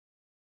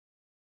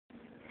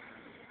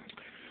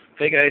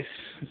Hey guys,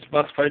 it's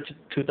Box Part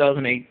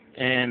 2008,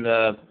 and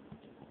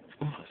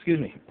excuse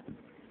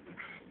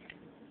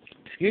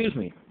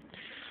me.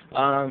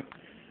 Um,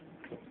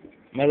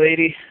 my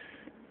lady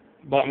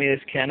bought me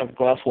this can of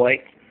gloss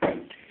white,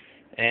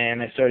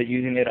 and I started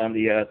using it on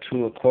the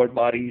two Accord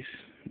bodies,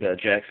 the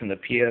Jackson, the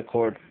Pia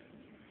Accord,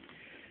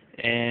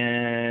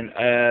 and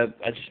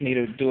I just need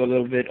to do a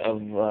little bit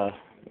of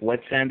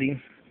wet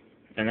sanding,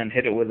 and then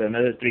hit it with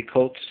another 3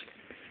 coats.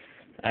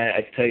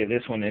 I can tell you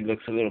this one, it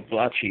looks a little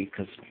blotchy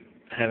because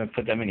I haven't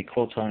put that many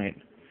coats on it.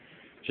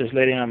 Just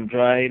letting them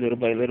dry little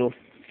by little.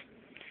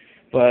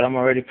 But I'm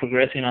already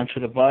progressing onto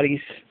the bodies.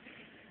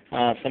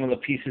 Some of the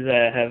pieces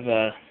I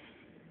have,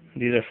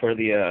 these are for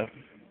the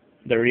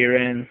rear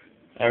end.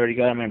 I already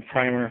got them in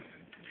primer.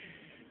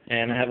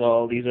 And I have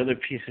all these other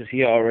pieces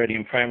here already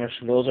in primer,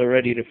 so those are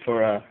ready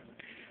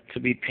to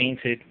be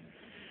painted.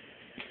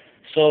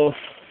 So,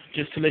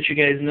 just to let you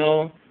guys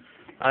know,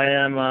 I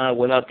am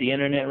without the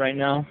internet right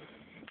now.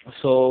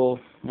 So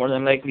more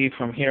than likely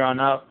from here on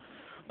out,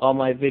 all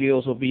my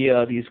videos will be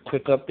these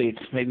quick updates,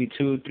 maybe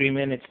 2-3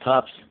 minutes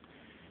tops.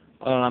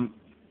 No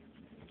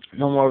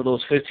more of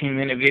those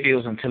 15-minute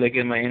videos until I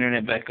get my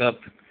internet back up,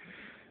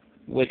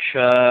 which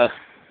it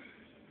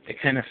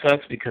kind of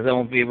sucks because I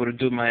won't be able to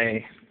do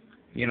my,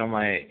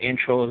 my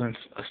intros and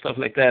stuff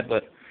like that.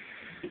 But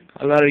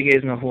a lot of you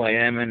guys know who I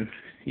am, and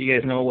you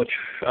guys know which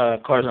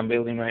cars I'm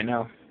building right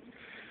now.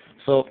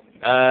 So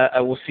I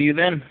will see you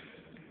then.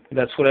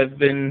 That's what I've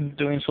been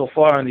doing so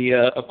far on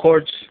the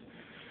Accords.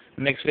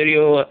 Next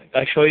video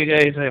I show you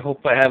guys, I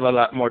hope I have a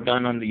lot more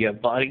done on the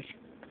body.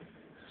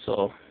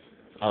 So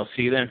I'll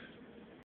see you then.